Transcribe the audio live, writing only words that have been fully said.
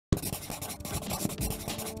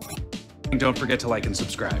don't forget to like and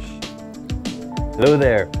subscribe. Hello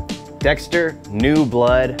there. Dexter, New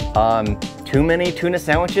Blood, Too Many Tuna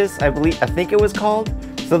Sandwiches, I think it was called.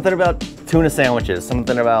 Something about tuna sandwiches,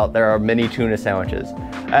 something about there are many tuna sandwiches.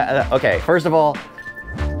 Okay, first of all,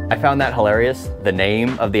 I found that hilarious, the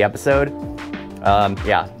name of the episode.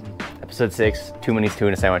 Yeah, episode 6, Too Many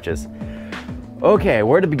Tuna Sandwiches. Okay,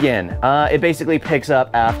 where to begin? It basically picks up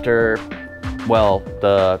after, well,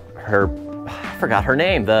 I forgot her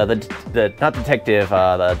name, the not detective,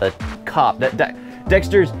 the cop,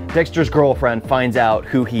 Dexter's girlfriend finds out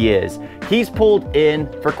who he is. He's pulled in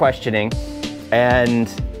for questioning, and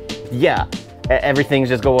yeah, everything's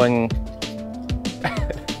just going.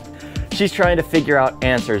 She's trying to figure out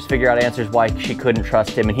answers why she couldn't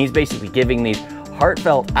trust him, and he's basically giving these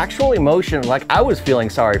heartfelt, actual emotion. Like, I was feeling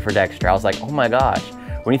sorry for Dexter. I was like, oh my gosh.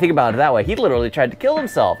 When you think about it that way, he literally tried to kill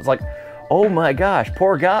himself. It's like, oh my gosh,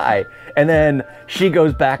 poor guy. And then she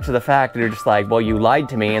goes back to the fact that they're just like, well, you lied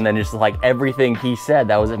to me, and then just like everything he said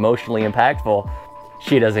that was emotionally impactful,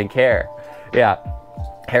 she doesn't care. Yeah,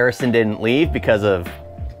 Harrison didn't leave because of,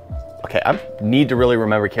 okay, I need to really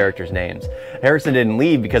remember characters' names. Harrison didn't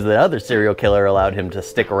leave because the other serial killer allowed him to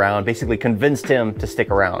stick around, basically convinced him to stick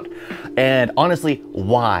around. And honestly,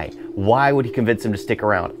 why? Why would he convince him to stick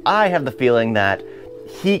around? I have the feeling that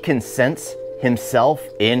he can sense himself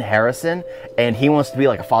in Harrison, and he wants to be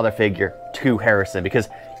like a father figure to Harrison, because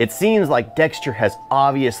it seems like Dexter has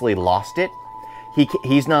obviously lost it.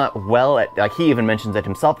 He's not well at, like he even mentions it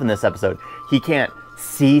himself in this episode, he can't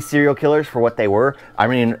see serial killers for what they were. I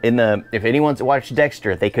mean, if anyone's watched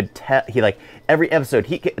Dexter, they could tell, every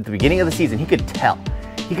episode, at the beginning of the season, he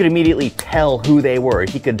could immediately tell who they were.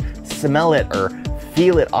 He could smell it or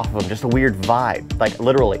feel it off of them, just a weird vibe, like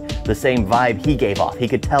literally the same vibe he gave off. He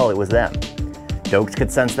could tell it was them. Dokes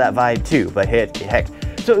could sense that vibe too, but heck.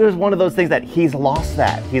 So it was one of those things that he's lost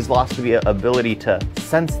that. He's lost the ability to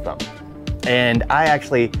sense them. And I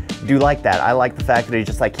actually do like that. I like the fact that he's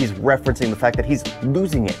just like, he's referencing the fact that he's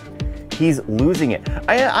losing it. He's losing it.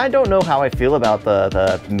 I don't know how I feel about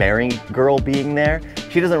the marrying girl being there.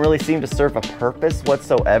 She doesn't really seem to serve a purpose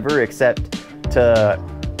whatsoever, except to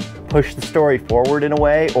push the story forward in a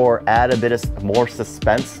way, or add a bit of more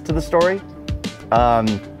suspense to the story.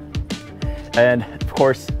 And of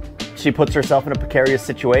course, she puts herself in a precarious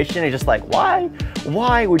situation. It's just like,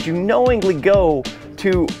 why would you knowingly go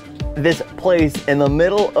to this place in the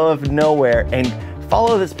middle of nowhere and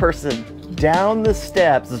follow this person down the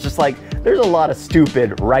steps? It's just like, there's a lot of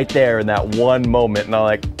stupid right there in that one moment. And I'm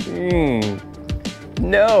like,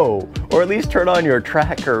 no, or at least turn on your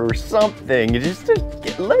tracker or something. You just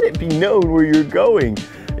let it be known where you're going.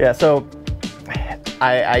 Yeah, so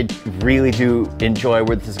I really do enjoy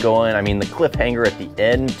where this is going. I mean, the cliffhanger at the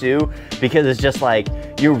end too, because it's just like,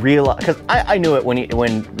 you realize, because I knew it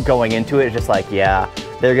when going into it, it's just like, yeah,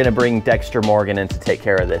 they're gonna bring Dexter Morgan in to take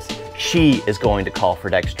care of this. She is going to call for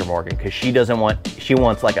Dexter Morgan, because she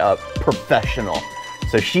wants like a professional.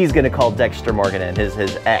 So she's gonna call Dexter Morgan in,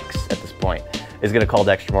 his ex at this point is gonna call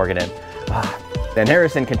Dexter Morgan in. Then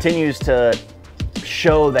Harrison continues to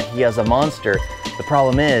show that he has a monster. The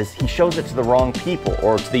problem is, he shows it to the wrong people,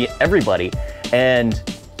 or to everybody, and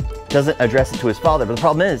doesn't address it to his father. But the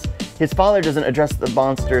problem is, his father doesn't address the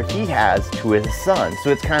monster he has to his son.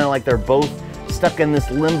 So it's kind of like they're both stuck in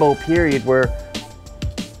this limbo period where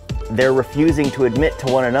they're refusing to admit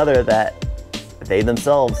to one another that they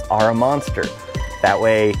themselves are a monster. That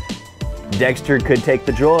way, Dexter could take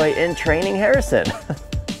the joy in training Harrison.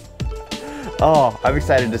 Oh, I'm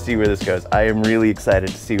excited to see where this goes. I am really excited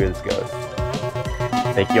to see where this goes.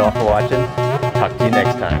 Thank you all for watching. Talk to you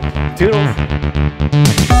next time. Toodles!